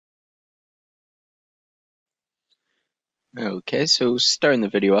Okay, so starting the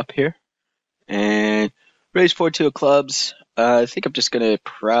video up here, and raise 4-2 of clubs. I think I'm just gonna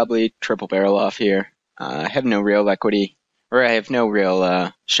probably triple barrel off here. I have no real equity, or I have no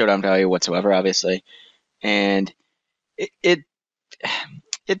real showdown value whatsoever, obviously, and it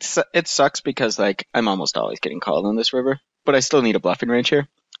it it sucks because like I'm almost always getting called on this river, but I still need a bluffing range here,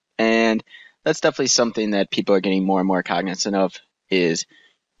 and that's definitely something that people are getting more and more cognizant of. Is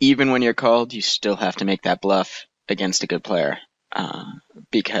even when you're called, you still have to make that bluff against a good player, uh,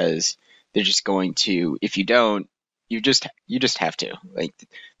 because they're just going to. If you don't, you just have to. Like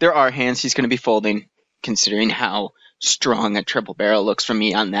there are hands he's going to be folding, considering how strong a triple barrel looks for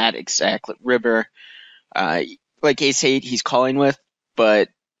me on that exact river. Uh, like ace eight, he's calling with, but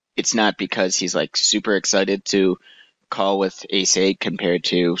it's not because he's like super excited to call with ace eight compared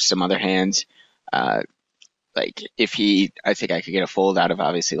to some other hands. Uh, like if he, I think I could get a fold out of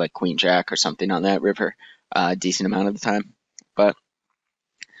obviously like Queen Jack or something on that river, a decent amount of the time. But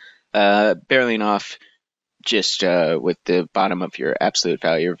barreling off just with the bottom of your absolute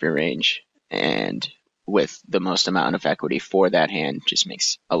value of your range and with the most amount of equity for that hand just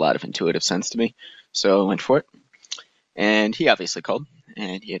makes a lot of intuitive sense to me. So I went for it, and he obviously called,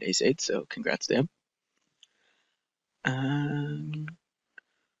 and he had ace eight, so congrats to him. Um,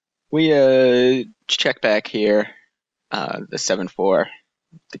 we check back here, the 7-4. I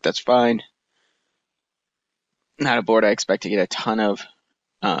think that's fine. Not a board I expect to get a ton of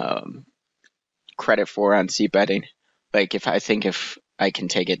um, credit for on c betting. Like if I can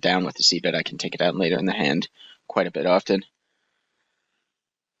take it down with the c bet, I can take it down later in the hand quite a bit often.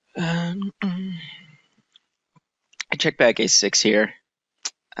 I check back ace six here.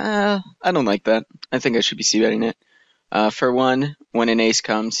 I don't like that. I think I should be c betting it. For one, when an ace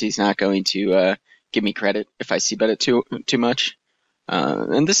comes, he's not going to give me credit if I c bet it too much.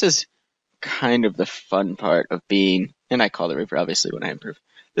 And this is kind of the fun part of being, and I call the river obviously when I improve.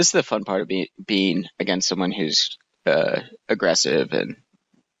 This is the fun part of being against someone who's aggressive and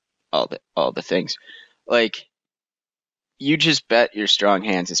all the things. Like you just bet your strong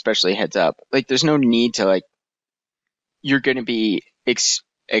hands, especially heads up. Like there's no need to like. You're going to be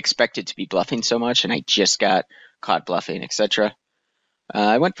expected to be bluffing so much, and I just got caught bluffing, etc.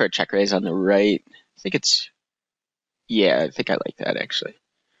 I went for a check raise on the right. I think I think I like that actually.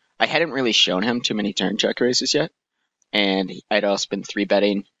 I hadn't really shown him too many turn check raises yet, and I'd also been three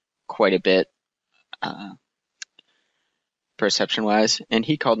betting quite a bit, perception wise, and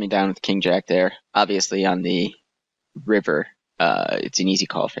he called me down with King Jack there. Obviously on the river, it's an easy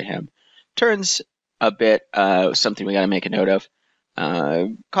call for him. Turns a bit, something we got to make a note of.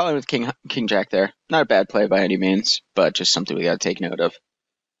 Calling with King Jack there, not a bad play by any means, but just something we got to take note of.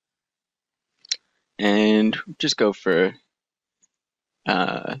 And just go for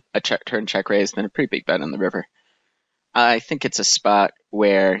a turn check raise, then a pretty big bet on the river. I think it's a spot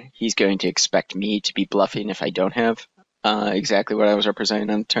where he's going to expect me to be bluffing if I don't have exactly what I was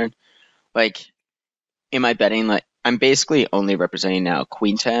representing on the turn. Like, am I betting like I'm basically only representing now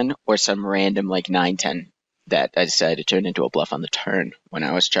Queen 10 or some random like 9-10 that I decided to turn into a bluff on the turn when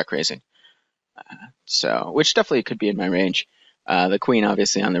I was check raising. So, which definitely could be in my range. The Queen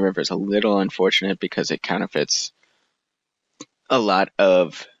obviously on the river is a little unfortunate because it counterfeits a lot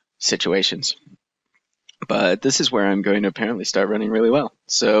of situations. But this is where I'm going to apparently start running really well.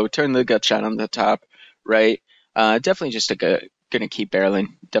 So turn the gut shot on the top right. Definitely just going to keep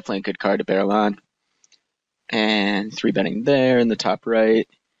barreling. Definitely a good card to barrel on. And three betting there in the top right.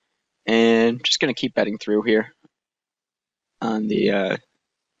 And just going to keep betting through here on the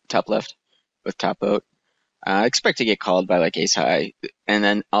top left with top boat. I expect to get called by like ace high. And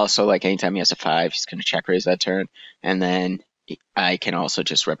then also like anytime he has a 5, he's going to check raise that turn. And then I can also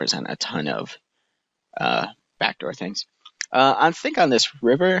just represent a ton of backdoor things. I think on this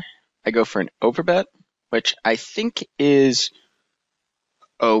river, I go for an overbet, which I think is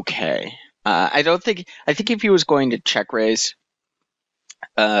okay. I think if he was going to check raise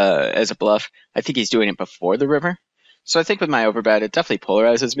as a bluff, I think he's doing it before the river. So I think with my overbet, it definitely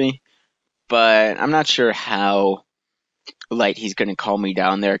polarizes me, but I'm not sure how light he's going to call me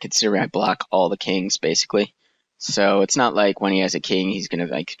down there, considering I block all the kings basically. So it's not like when he has a king, he's going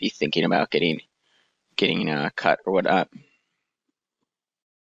to like be thinking about getting cut or whatnot.